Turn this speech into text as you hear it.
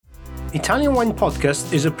Italian Wine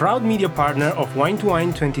Podcast is a proud media partner of Wine to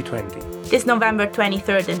Wine 2020. This November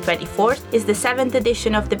 23rd and 24th is the 7th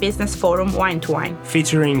edition of the business forum Wine to Wine,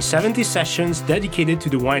 featuring 70 sessions dedicated to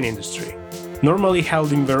the wine industry. Normally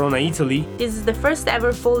held in Verona, Italy, this is the first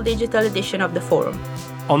ever full digital edition of the forum.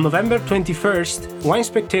 On November 21st, Wine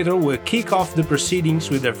Spectator will kick off the proceedings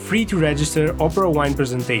with a free-to-register Opera Wine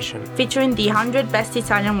presentation, featuring the 100 best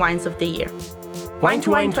Italian wines of the year. Wine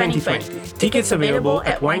to Wine 2020. Tickets available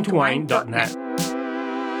at winetowine.net.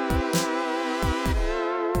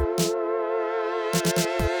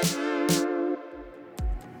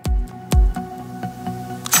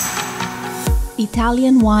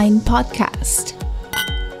 Italian Wine Podcast.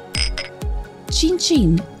 Chin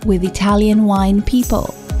Chin with Italian wine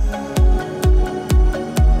people.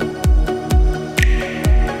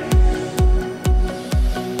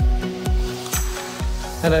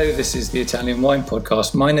 Hello, this is the Italian Wine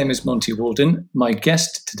Podcast. My name is Monty Walden. My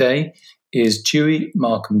guest today is Dewey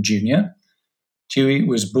Markham Jr. Dewey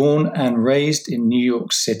was born and raised in New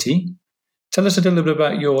York City. Tell us a little bit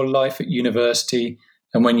about your life at university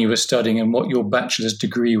and when you were studying and what your bachelor's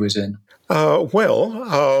degree was in.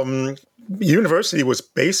 University was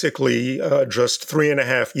basically just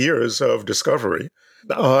 3.5 years of discovery.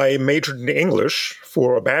 I majored in English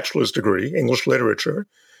for a bachelor's degree, English literature.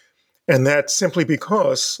 And that's simply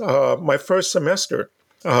because my first semester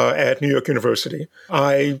at New York University,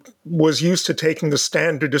 I was used to taking the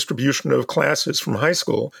standard distribution of classes from high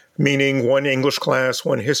school, meaning one English class,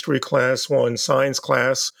 one history class, one science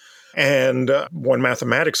class, and one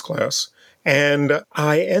mathematics class. And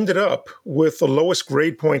I ended up with the lowest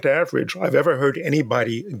grade point average I've ever heard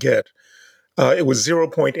anybody get. It was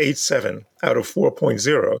 0.87 out of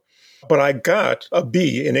 4.0. But I got a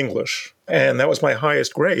B in English, and that was my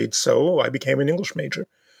highest grade, so I became an English major.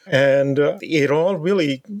 And it all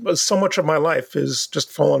really, so much of my life has just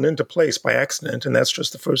fallen into place by accident, and that's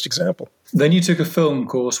just the first example. Then you took a film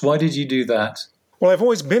course. Why did you do that? Well, I've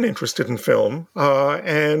always been interested in film,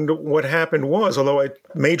 and what happened was, although I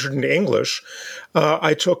majored in English,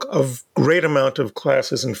 I took a great amount of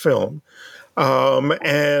classes in film.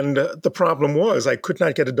 And the problem was I could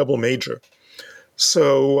not get a double major.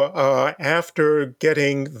 So after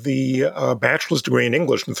getting the bachelor's degree in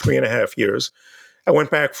English in 3.5 years, I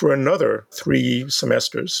went back for another 3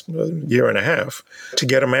 semesters, a year and a half, to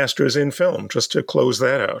get a master's in film, just to close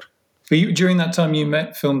that out. But during that time, you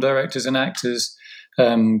met film directors and actors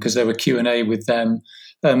because there were Q&A with them.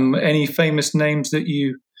 Any famous names that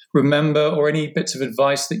you remember or any bits of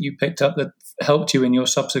advice that you picked up that helped you in your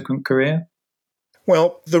subsequent career?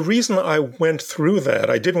 Well, the reason I went through that,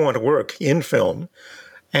 I did want to work in film.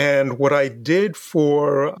 And what I did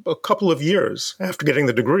for a couple of years after getting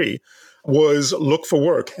the degree was look for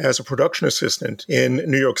work as a production assistant in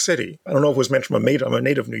New York City. I don't know if it was mentioned, I'm a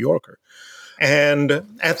native New Yorker. And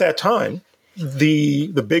at that time,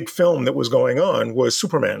 the big film that was going on was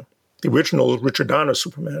Superman, the original Richard Donner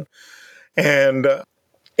Superman. And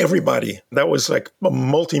everybody, that was like a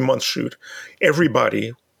multi-month shoot,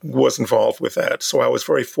 everybody was involved with that. So I was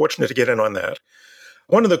very fortunate to get in on that.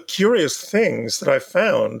 One of the curious things that I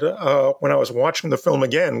found when I was watching the film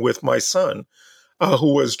again with my son,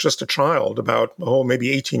 who was just a child about, maybe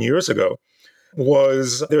 18 years ago,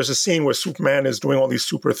 was there's a scene where Superman is doing all these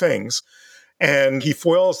super things. And he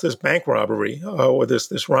foils this bank robbery or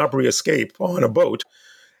this robbery escape on a boat.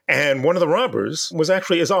 And one of the robbers was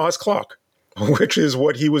actually his Oz clock, which is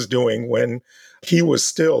what he was doing when he was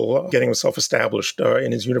still getting himself established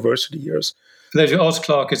in his university years. Oz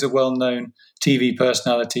Clarke is a well-known TV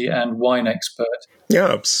personality and wine expert.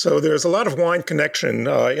 Yeah, so there's a lot of wine connection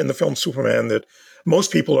in the film Superman that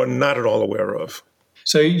most people are not at all aware of.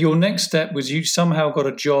 So your next step was you somehow got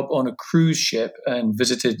a job on a cruise ship and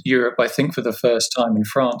visited Europe, I think, for the first time, in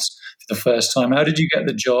France for the first time. How did you get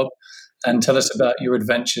the job? And tell us about your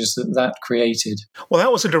adventures that created. Well,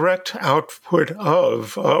 that was a direct output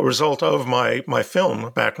of a result of my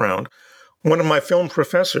film background. One of my film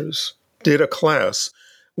professors did a class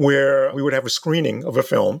where we would have a screening of a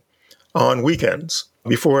film on weekends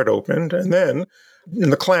before it opened. And then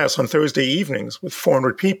in the class on Thursday evenings with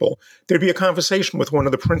 400 people, there'd be a conversation with one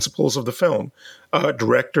of the principals of the film,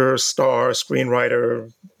 director, star,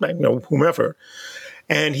 screenwriter, whomever.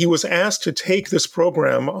 And he was asked to take this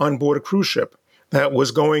program on board a cruise ship that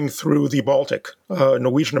was going through the Baltic,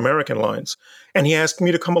 Norwegian American lines. And he asked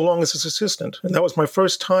me to come along as his assistant. And that was my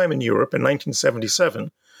first time in Europe in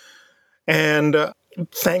 1977. And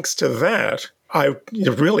thanks to that,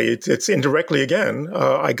 it's indirectly again,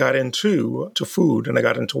 I got into food and I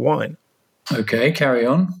got into wine. Okay, carry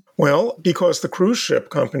on. Well, because the cruise ship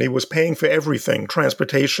company was paying for everything,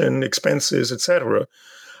 transportation, expenses, etc.,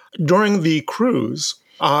 During the cruise,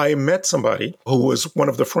 I met somebody who was one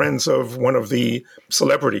of the friends of one of the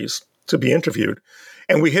celebrities to be interviewed,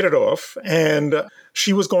 and we hit it off. And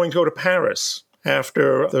she was going to go to Paris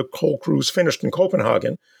after the whole cruise finished in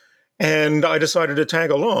Copenhagen, and I decided to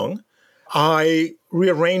tag along. I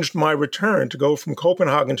rearranged my return to go from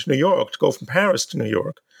Copenhagen to New York, to go from Paris to New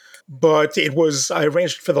York. But I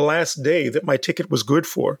arranged it for the last day that my ticket was good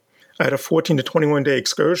for. I had a 14 to 21 day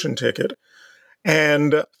excursion ticket.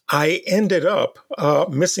 And I ended up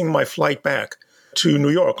missing my flight back to New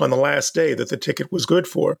York on the last day that the ticket was good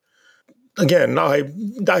for. Again, I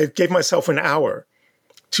gave myself an hour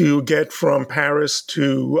to get from Paris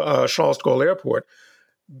to Charles de Gaulle Airport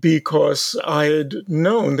because I had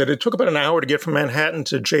known that it took about an hour to get from Manhattan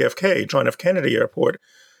to JFK, John F. Kennedy Airport.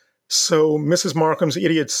 So Mrs. Markham's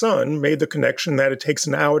idiot son made the connection that it takes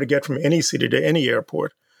an hour to get from any city to any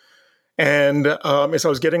airport. And as I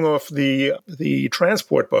was getting off the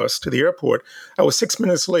transport bus to the airport, I was 6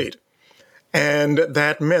 minutes late. And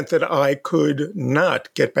that meant that I could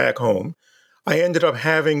not get back home. I ended up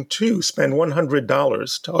having to spend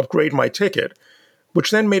 $100 to upgrade my ticket,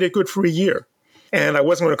 which then made it good for a year. And I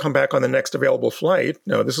wasn't going to come back on the next available flight.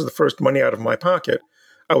 No, this was the first money out of my pocket.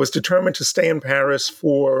 I was determined to stay in Paris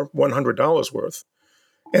for $100 worth.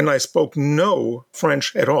 And I spoke no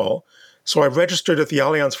French at all. So I registered at the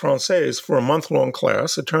Alliance Française for a month-long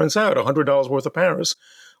class. It turns out $100 worth of Paris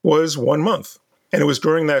was 1 month. And it was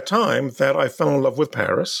during that time that I fell in love with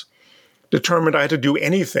Paris, determined I had to do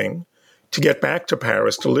anything to get back to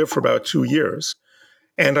Paris to live for about 2 years.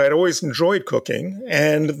 And I'd always enjoyed cooking,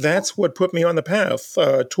 and that's what put me on the path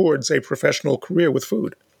towards a professional career with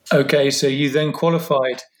food. Okay, so you then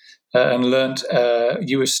qualified and learned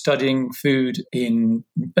you were studying food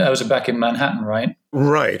that was back in Manhattan, right?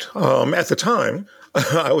 Right. At the time,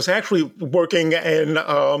 I was actually working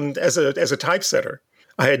as a typesetter.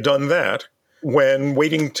 I had done that when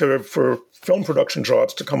waiting for film production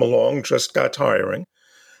jobs to come along just got tiring.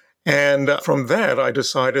 And from that, I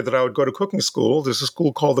decided that I would go to cooking school. There's a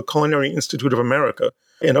school called the Culinary Institute of America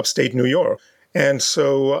in upstate New York. And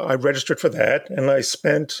so I registered for that, and I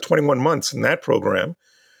spent 21 months in that program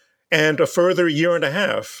and a further year and a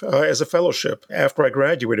half as a fellowship after I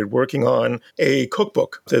graduated, working on a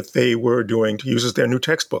cookbook that they were doing to use as their new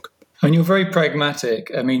textbook. And you're very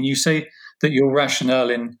pragmatic. I mean, you say that your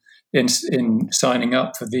rationale in signing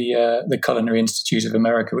up for the Culinary Institute of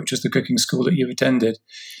America, which was the cooking school that you attended,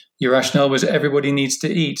 your rationale was everybody needs to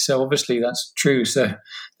eat. So obviously that's true. So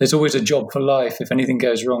there's always a job for life if anything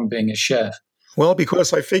goes wrong being a chef. Well,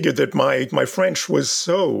 because I figured that my French was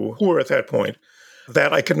so poor at that point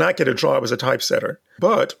that I could not get a job as a typesetter.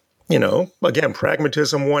 But, again,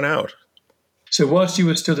 pragmatism won out. So whilst you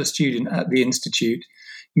were still a student at the Institute,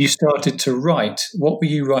 you started to write. What were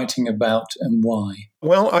you writing about and why?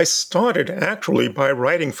 Well, I started actually by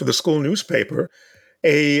writing for the school newspaper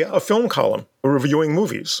a film column reviewing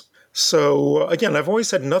movies. So, again, I've always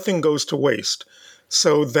said nothing goes to waste.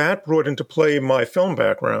 So that brought into play my film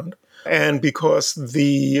background. And because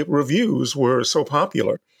the reviews were so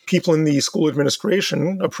popular, people in the school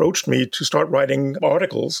administration approached me to start writing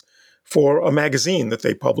articles for a magazine that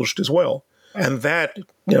they published as well. And that,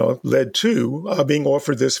 led to being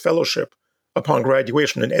offered this fellowship upon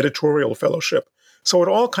graduation, an editorial fellowship. So it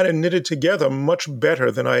all kind of knitted together much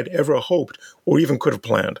better than I had ever hoped or even could have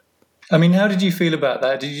planned. I mean, how did you feel about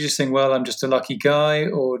that? Did you just think, well, I'm just a lucky guy?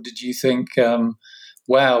 Or did you think,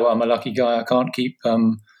 wow, I'm a lucky guy. I can't keep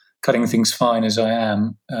cutting things fine as I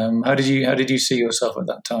am. How did you see yourself at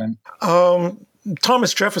that time?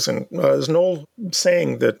 Thomas Jefferson, there's an old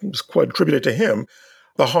saying that is quite attributed to him.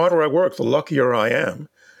 The harder I work, the luckier I am.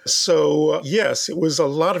 So, yes, a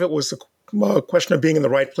lot of it was a question of being in the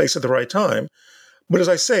right place at the right time. But as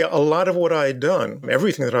I say, a lot of what I had done,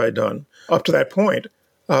 everything that I had done up to that point,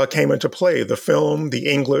 came into play. The film, the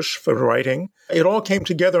English for writing, it all came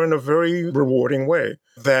together in a very rewarding way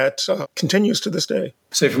that continues to this day.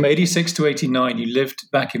 So from 86 to 89, you lived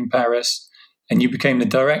back in Paris and you became the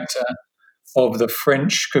director of the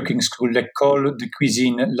French cooking school, L'École de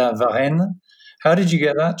Cuisine La Varenne. How did you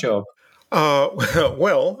get that job?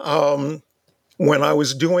 When I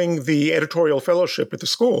was doing the editorial fellowship at the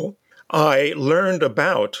school, I learned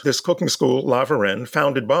about this cooking school, La Varenne,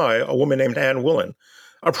 founded by a woman named Anne Willen,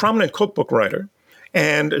 a prominent cookbook writer.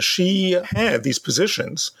 And she had these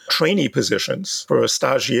positions, trainee positions for a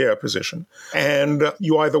stagiaire position. And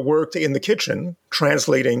you either worked in the kitchen,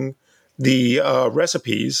 translating the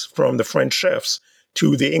recipes from the French chefs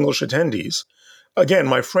to the English attendees. Again,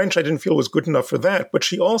 my French I didn't feel was good enough for that, but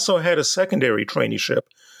she also had a secondary traineeship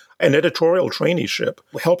an editorial traineeship,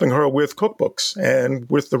 helping her with cookbooks and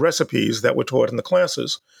with the recipes that were taught in the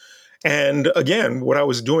classes. And again, what I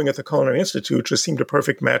was doing at the Culinary Institute just seemed a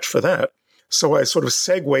perfect match for that. So I sort of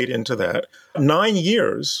segued into that. 9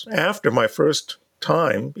 years after my first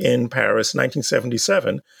time in Paris,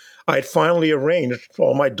 1977, I'd finally arranged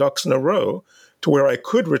all my ducks in a row to where I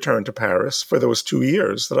could return to Paris for those 2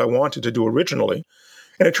 years that I wanted to do originally.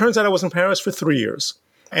 And it turns out I was in Paris for 3 years.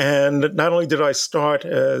 And not only did I start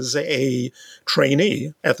as a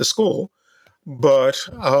trainee at the school, but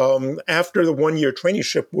after the 1-year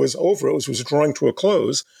traineeship was over, it was drawing to a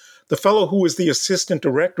close, the fellow who was the assistant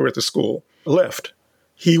director at the school left.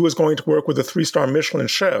 He was going to work with a 3-star Michelin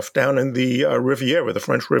chef down in the Riviera, the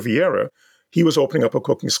French Riviera. He was opening up a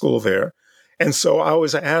cooking school there. And so I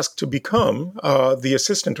was asked to become the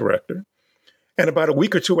assistant director. And about a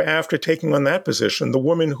week or two after taking on that position, the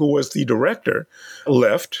woman who was the director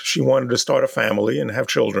left. She wanted to start a family and have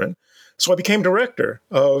children. So I became director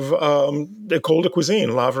of École de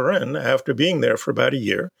Cuisine, La Varenne, after being there for about a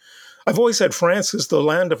year. I've always said France is the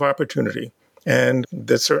land of opportunity, and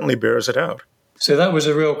that certainly bears it out. So that was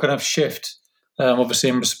a real kind of shift, obviously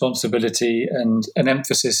in responsibility and an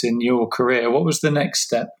emphasis in your career. What was the next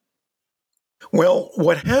step? Well,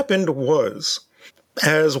 what happened was,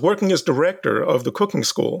 as working as director of the cooking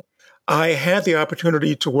school, I had the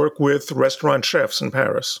opportunity to work with restaurant chefs in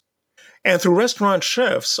Paris. And through restaurant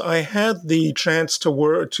chefs, I had the chance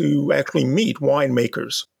to actually meet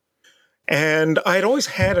winemakers. And I'd always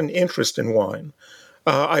had an interest in wine.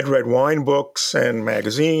 I'd read wine books and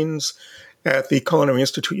magazines. At the Culinary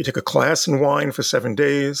Institute, you take a class in wine for 7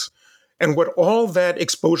 days. And what all that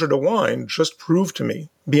exposure to wine just proved to me,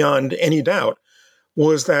 beyond any doubt,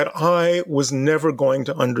 was that I was never going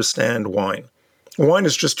to understand wine. Wine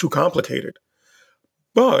is just too complicated.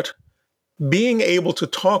 But being able to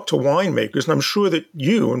talk to winemakers, and I'm sure that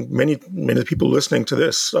you and many of the people listening to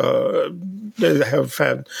this have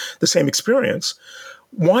had the same experience,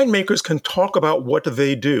 winemakers can talk about what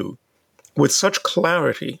they do with such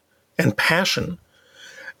clarity and passion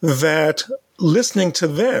that listening to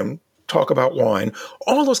them talk about wine,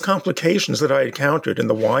 all those complications that I encountered in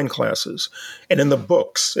the wine classes and in the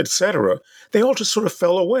books, etc., they all just sort of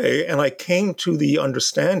fell away, and I came to the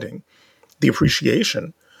understanding, the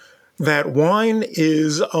appreciation, that wine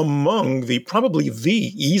is among probably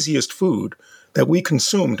the easiest food that we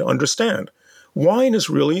consume to understand. Wine is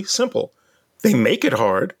really simple. They make it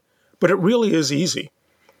hard, but it really is easy.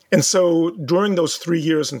 And so during those 3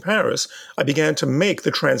 years in Paris, I began to make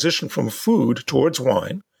the transition from food towards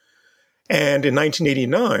wine. And in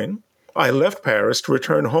 1989, I left Paris to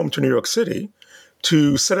return home to New York City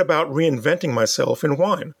to set about reinventing myself in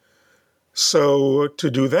wine. So to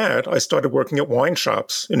do that, I started working at wine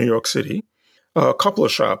shops in New York City, a couple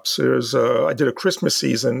of shops. I did a Christmas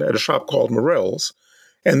season at a shop called Morel's,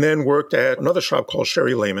 and then worked at another shop called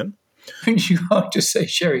Sherry Lehman. You can't just say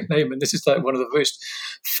Sherry Lehman. This is like one of the most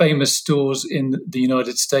famous stores in the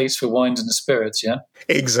United States for wines and spirits, yeah?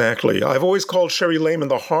 Exactly. I've always called Sherry Lehman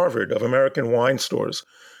the Harvard of American wine stores,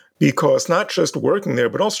 because not just working there,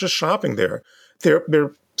 but also just shopping there,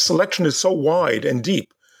 their selection is so wide and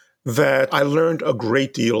deep that I learned a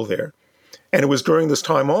great deal there. And it was during this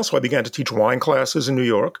time also I began to teach wine classes in New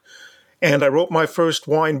York, and I wrote my first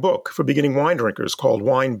wine book for beginning wine drinkers called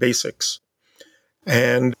Wine Basics.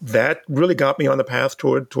 And that really got me on the path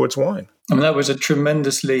towards wine. I mean, that was a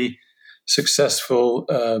tremendously successful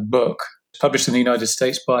book, published in the United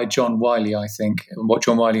States by John Wiley, I think, and what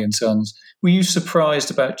John Wiley and Sons. Were you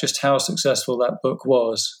surprised about just how successful that book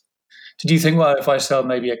was? Did you think, well, if I sell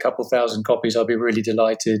maybe a couple thousand copies, I'll be really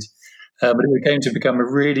delighted? But it came to become a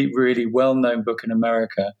really, really well-known book in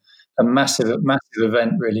America, a massive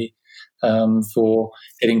event, really, for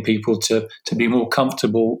getting people to be more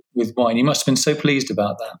comfortable with wine. You must have been so pleased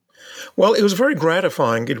about that. Well, it was very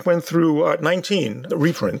gratifying. It went through 19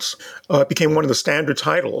 reprints. It became one of the standard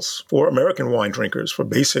titles for American wine drinkers for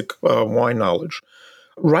basic wine knowledge.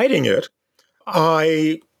 Writing it,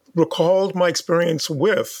 I recalled my experience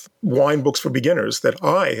with wine books for beginners that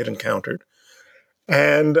I had encountered.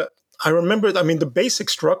 And I remember, the basic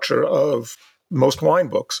structure of most wine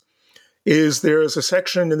books is there's a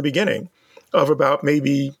section in the beginning of about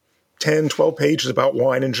maybe 10, 12 pages about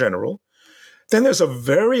wine in general. Then there's a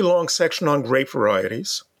very long section on grape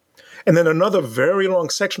varieties. And then another very long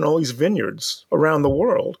section on all these vineyards around the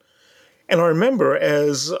world. And I remember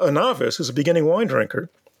as a novice, as a beginning wine drinker,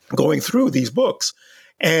 going through these books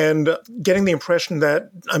and getting the impression that,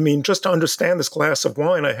 just to understand this glass of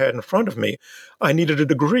wine I had in front of me, I needed a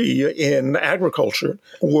degree in agriculture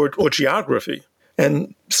or geography.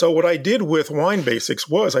 And so what I did with Wine Basics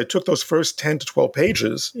was I took those first 10 to 12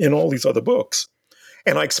 pages in all these other books,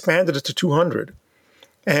 and I expanded it to 200.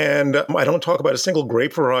 And I don't talk about a single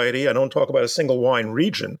grape variety. I don't talk about a single wine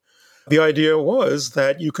region. The idea was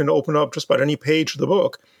that you can open up just about any page of the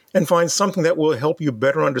book and find something that will help you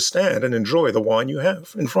better understand and enjoy the wine you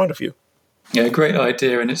have in front of you. Yeah, great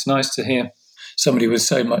idea. And it's nice to hear somebody with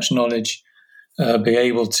so much knowledge be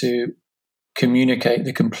able to communicate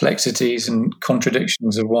the complexities and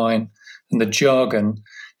contradictions of wine and the jargon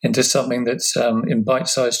into something that's in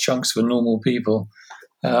bite-sized chunks for normal people.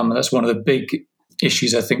 That's one of the big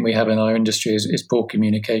issues I think we have in our industry is poor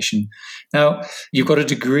communication. Now, you've got a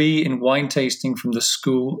degree in wine tasting from the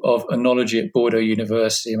School of Enology at Bordeaux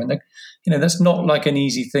University. I mean, that's not like an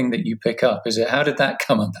easy thing that you pick up, is it? How did that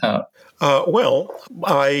come about? Well,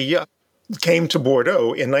 I came to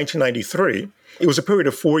Bordeaux in 1993. It was a period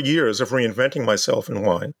of 4 years of reinventing myself in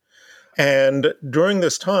wine. And during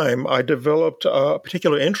this time, I developed a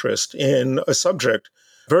particular interest in a subject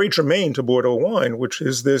very germane to Bordeaux wine, which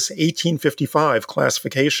is this 1855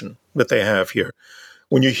 classification that they have here.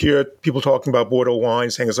 When you hear people talking about Bordeaux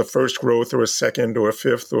wine saying it's a first growth or a second or a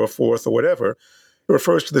fifth or a fourth or whatever, it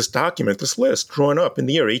refers to this document, this list drawn up in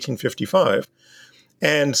the year 1855.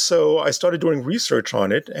 And so I started doing research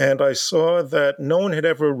on it, and I saw that no one had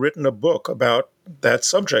ever written a book about that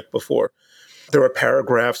subject before. There are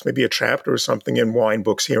paragraphs, maybe a chapter or something in wine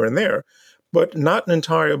books here and there, but not an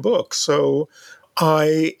entire book. So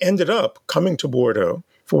I ended up coming to Bordeaux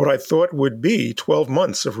for what I thought would be 12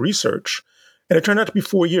 months of research. And it turned out to be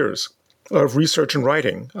 4 years of research and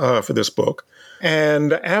writing for this book.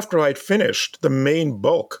 And after I'd finished the main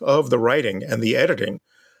bulk of the writing and the editing,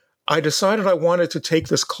 I decided I wanted to take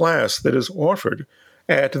this class that is offered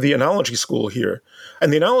at the Enology School here.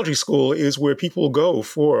 And the Enology School is where people go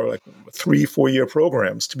for like 3-4 year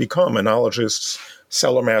programs to become enologists,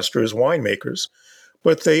 cellar masters, winemakers.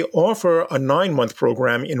 But they offer a 9-month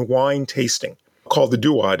program in wine tasting called the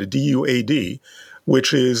DUAD, D-U-A-D,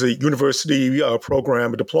 which is a university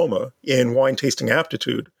program, a diploma in wine tasting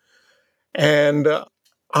aptitude. And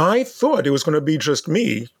I thought it was going to be just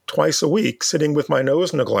me twice a week sitting with my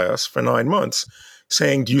nose in a glass for 9 months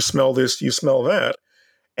saying, do you smell this? Do you smell that?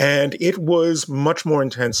 And it was much more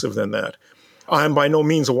intensive than that. I'm by no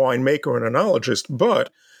means a winemaker or an enologist, but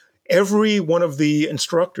every one of the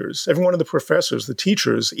instructors, every one of the professors, the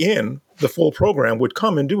teachers in the full program would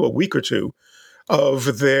come and do a week or two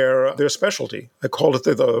of their specialty. I called it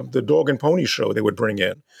the dog and pony show they would bring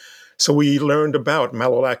in. So we learned about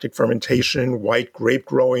malolactic fermentation, white grape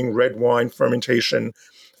growing, red wine fermentation,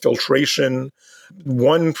 filtration.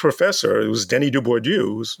 One professor, it was Denis de Bourdieu,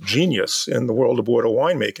 who's a genius in the world of Bordeaux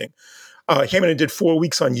winemaking, came in and did 4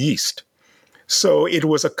 weeks on yeast. So it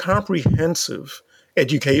was a comprehensive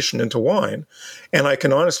education into wine. And I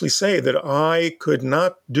can honestly say that I could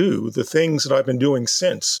not do the things that I've been doing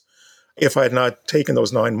since if I had not taken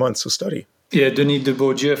those 9 months of study. Yeah, Denis de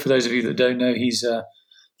Bourdieu, for those of you that don't know, he's the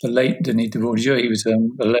late Denis de Bourdieu. He was a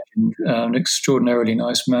legend, an extraordinarily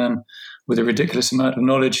nice man with a ridiculous amount of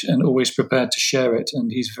knowledge and always prepared to share it.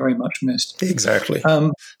 And he's very much missed. Exactly.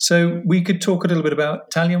 So we could talk a little bit about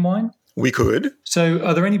Italian wine. We could. So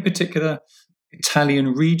are there any particular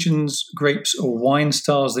Italian regions, grapes, or wine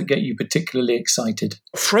styles that get you particularly excited?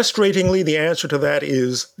 Frustratingly, the answer to that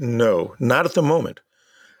is no, not at the moment.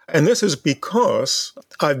 And this is because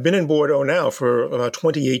I've been in Bordeaux now for about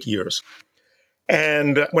 28 years.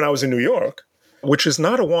 And when I was in New York, which is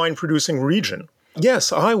not a wine-producing region,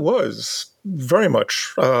 yes, I was very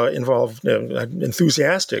much involved,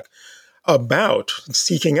 enthusiastic about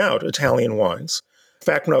seeking out Italian wines. In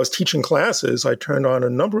fact, when I was teaching classes, I turned on a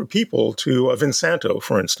number of people to Vinsanto,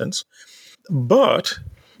 for instance. But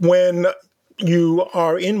when you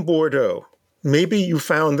are in Bordeaux, maybe you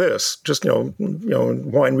found this, just,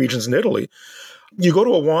 wine regions in Italy. You go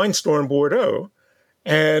to a wine store in Bordeaux,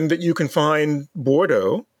 and you can find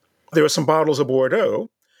Bordeaux. There are some bottles of Bordeaux.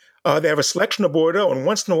 They have a selection of Bordeaux, and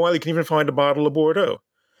once in a while you can even find a bottle of Bordeaux.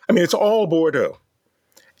 I mean, it's all Bordeaux.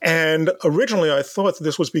 And originally I thought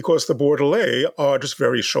this was because the Bordelais are just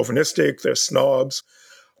very chauvinistic, they're snobs.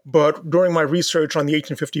 But during my research on the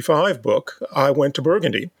 1855 book, I went to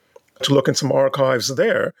Burgundy to look in some archives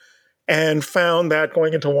there and found that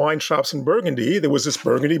going into wine shops in Burgundy, there was this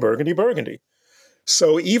Burgundy, Burgundy, Burgundy.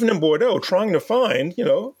 So even in Bordeaux, trying to find,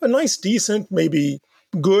 a nice, decent, maybe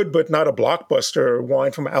good, but not a blockbuster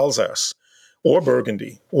wine from Alsace or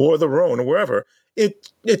Burgundy or the Rhone or wherever,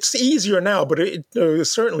 it's easier now, but it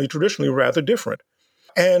is certainly traditionally rather different.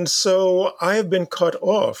 And so I have been cut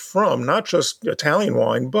off from not just Italian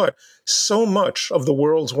wine, but so much of the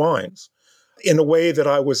world's wines. in a way that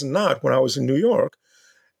I was not when I was in New York.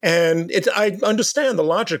 And I understand the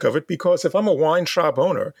logic of it, because if I'm a wine shop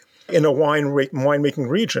owner in a winemaking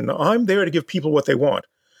region, I'm there to give people what they want.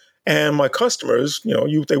 And my customers,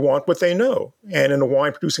 they want what they know. And in a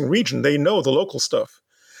wine producing region, they know the local stuff.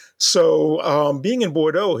 So being in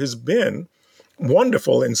Bordeaux has been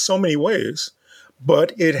wonderful in so many ways,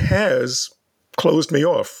 but it has closed me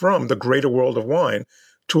off from the greater world of wine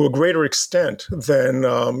to a greater extent than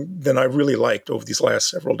I really liked over these last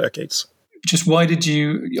several decades. Just why did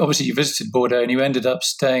obviously you visited Bordeaux and you ended up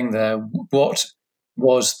staying there. What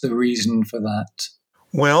was the reason for that?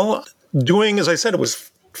 Well, as I said, it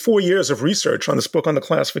was 4 years of research on this book on the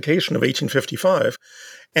classification of 1855.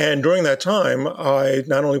 And during that time, I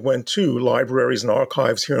not only went to libraries and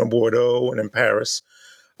archives here in Bordeaux and in Paris,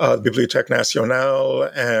 the Bibliothèque Nationale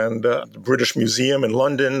and the British Museum in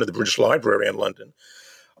London, the British Library in London,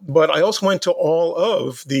 but I also went to all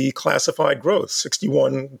of the classified growths,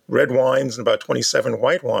 61 red wines and about 27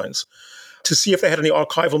 white wines, to see if they had any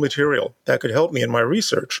archival material that could help me in my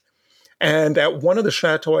research. And at one of the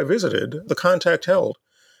chateaux I visited, the contact held.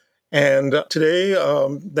 And today,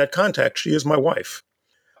 that contact, she is my wife.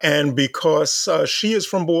 And because she is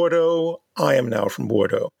from Bordeaux, I am now from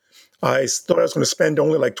Bordeaux. I thought I was going to spend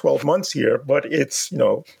only like 12 months here, but it's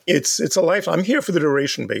a life. I'm here for the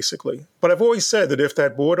duration, basically. But I've always said that if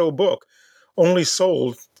that Bordeaux book only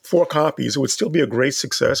sold 4 copies, it would still be a great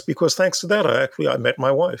success, because thanks to that, I met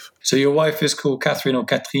my wife. So your wife is called Catherine or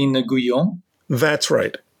Catherine Guyon? That's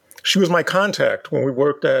right. She was my contact when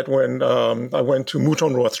I went to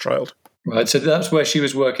Mouton Rothschild. Right, so that's where she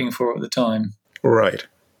was working for at the time. Right.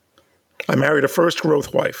 I married a first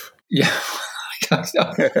growth wife. Yeah. Let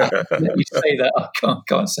you say that. I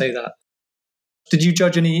can't say that. Did you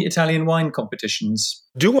judge any Italian wine competitions?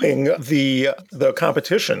 Doing the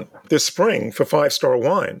competition this spring for 5-star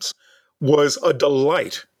wines was a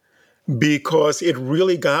delight, because it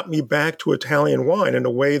really got me back to Italian wine in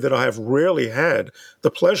a way that I have rarely had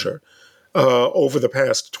the pleasure over the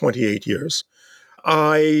past 28 years.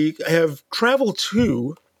 I have traveled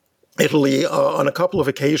to Italy on a couple of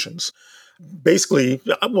occasions. Basically,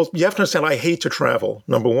 well, you have to understand, I hate to travel,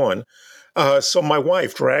 number one. So my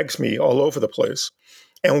wife drags me all over the place.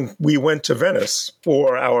 And we went to Venice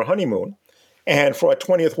for our honeymoon. And for our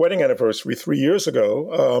 20th wedding anniversary 3 years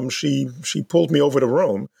ago, she pulled me over to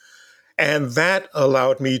Rome. And that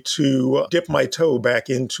allowed me to dip my toe back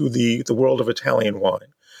into the world of Italian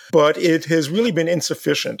wine. But it has really been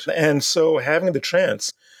insufficient. And so having the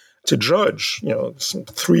chance to judge,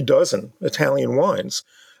 36 Italian wines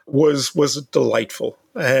was delightful.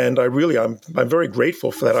 And I'm very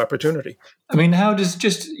grateful for that opportunity. I mean, how does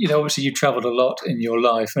obviously you traveled a lot in your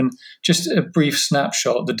life, and just a brief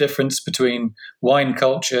snapshot, the difference between wine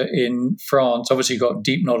culture in France, obviously you've got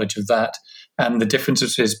deep knowledge of that, and the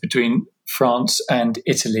differences between France and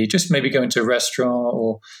Italy. Just maybe go into a restaurant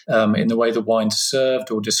or in the way the wine's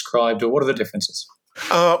served or described, or what are the differences?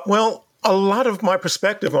 Well, a lot of my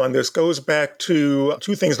perspective on this goes back to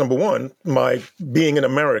 2 things. Number one, my being an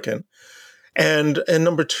American. And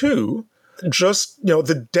number 2, just,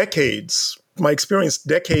 the decades, my experience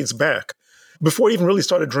decades back, before I even really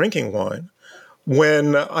started drinking wine,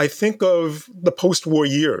 when I think of the post-war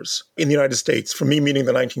years in the United States, for me meaning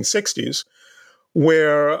the 1960s,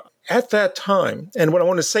 where at that time, and what I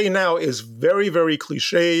want to say now is very, very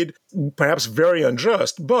cliched, perhaps very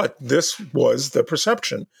unjust, but this was the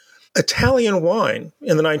perception. Italian wine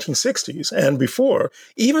in the 1960s and before,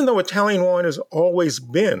 even though Italian wine has always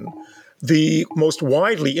been the most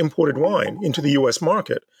widely imported wine into the U.S.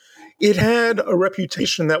 market, it had a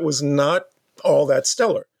reputation that was not all that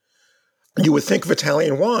stellar. You would think of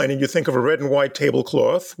Italian wine and you think of a red and white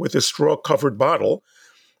tablecloth with a straw-covered bottle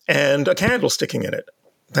and a candle sticking in it.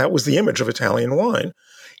 That was the image of Italian wine,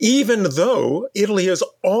 even though Italy has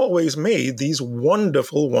always made these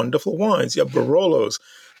wonderful, wonderful wines. You have Barolos,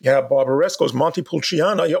 you have Barbarescos,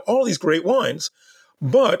 Montepulciano, you have all these great wines.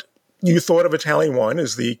 But you thought of Italian wine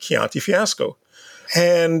as the Chianti fiasco.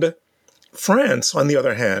 And France, on the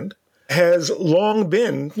other hand, has long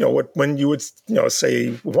been, when you would,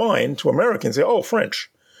 say wine to Americans, say, oh, French.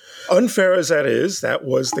 Unfair as that is, that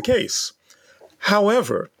was the case.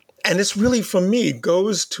 However, and this really, for me,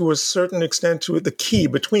 goes to a certain extent to the key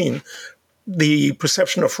between the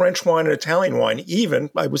perception of French wine and Italian wine, even,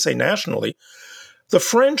 I would say, nationally. The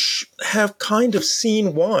French have kind of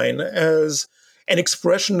seen wine as an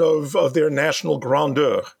expression of their national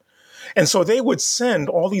grandeur. And so they would send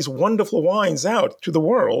all these wonderful wines out to the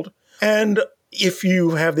world. And if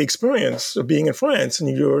you have the experience of being in France and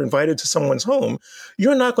you're invited to someone's home,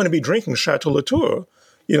 you're not going to be drinking Chateau Latour.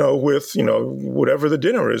 with, whatever the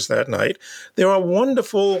dinner is that night. There are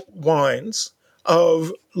wonderful wines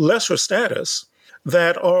of lesser status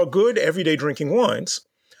that are good everyday drinking wines.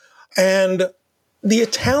 And the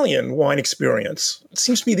Italian wine experience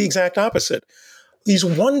seems to be the exact opposite. These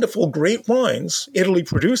wonderful, great wines Italy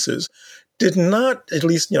produces did not, at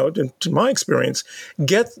least, to my experience,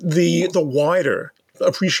 get the wider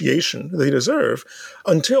appreciation they deserve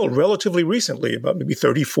until relatively recently, about maybe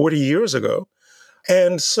 30, 40 years ago.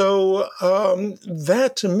 And so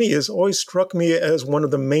that, to me, has always struck me as one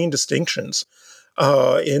of the main distinctions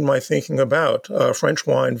in my thinking about French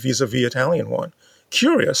wine vis-a-vis Italian wine.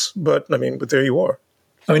 Curious, but there you are.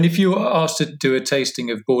 If you were asked to do a tasting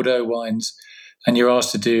of Bordeaux wines and you're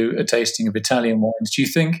asked to do a tasting of Italian wines, do you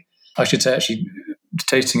think, I should say actually,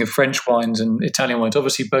 tasting of French wines and Italian wines,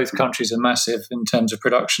 obviously both countries are massive in terms of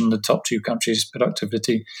production, the top two countries'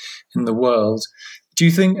 productivity in the world. Do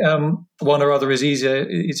you think one or other is easier,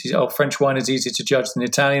 French wine is easier to judge than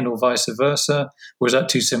Italian or vice versa? Or is that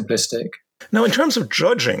too simplistic? Now, in terms of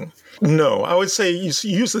judging, no. I would say you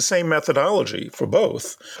use the same methodology for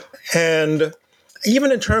both. And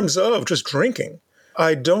even in terms of just drinking,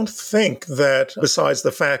 I don't think that, besides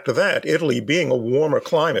the fact that Italy being a warmer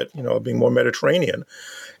climate, being more Mediterranean,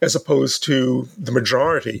 as opposed to the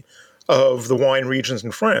majority of the wine regions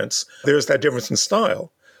in France, there's that difference in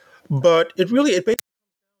style. But it basically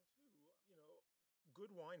good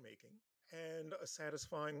winemaking and a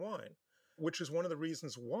satisfying wine, which is one of the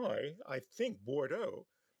reasons why I think Bordeaux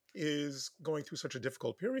is going through such a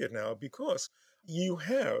difficult period now, because you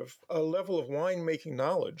have a level of winemaking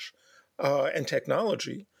knowledge and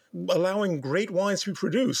technology allowing great wines to be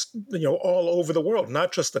produced, all over the world,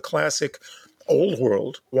 not just the classic old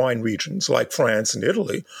world wine regions like France and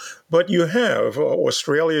Italy, but you have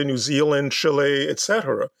Australia, New Zealand, Chile,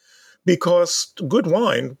 etc., because good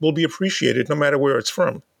wine will be appreciated no matter where it's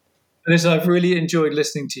from. Listen, I've really enjoyed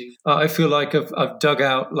listening to you. I feel like I've dug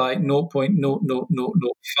out like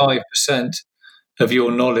 0.0005% of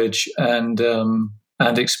your knowledge and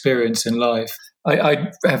experience in life. I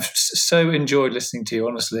have so enjoyed listening to you,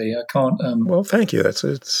 honestly. I can't... well, thank you. I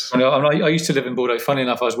used to live in Bordeaux. Funny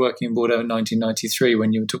enough, I was working in Bordeaux in 1993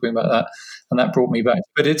 when you were talking about that, and that brought me back.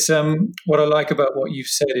 But it's what I like about what you've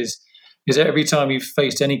said is that every time you've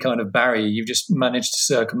faced any kind of barrier, you've just managed to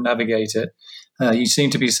circumnavigate it. You seem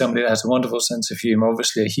to be somebody that has a wonderful sense of humor,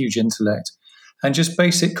 obviously a huge intellect, and just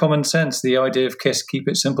basic common sense. The idea of keep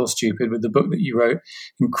it simple, stupid, with the book that you wrote,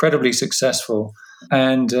 incredibly successful.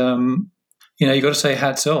 And, you got to say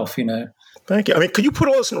hats off, Thank you. Could you put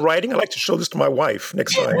all this in writing? I'd like to show this to my wife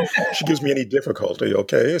next time she gives me any difficulty,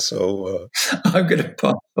 okay? So I'm going to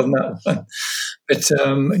pass on that one. But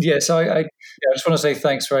yes, I just want to say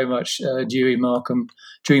thanks very much, Dewey Markham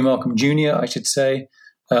Jr., I should say.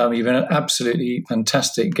 You've been an absolutely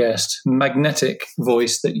fantastic guest, magnetic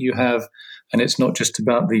voice that you have, and it's not just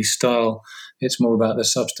about the style, it's more about the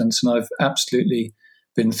substance. And I've absolutely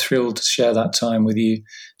been thrilled to share that time with you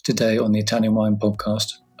today on the Italian Wine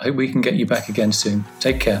Podcast. I hope we can get you back again soon.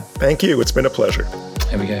 Take care. Thank you. It's been a pleasure.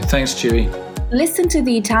 There we go. Thanks, Dewey. Listen to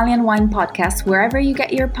the Italian Wine Podcast wherever you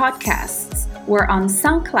get your podcasts. We're on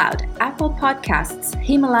SoundCloud, Apple Podcasts,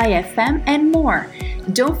 Himalaya FM, and more.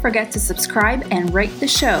 Don't forget to subscribe and rate the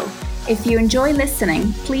show. If you enjoy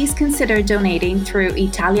listening, please consider donating through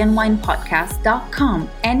ItalianWinePodcast.com.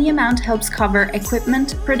 Any amount helps cover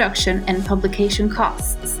equipment, production, and publication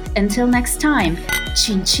costs. Until next time,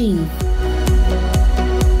 cin cin.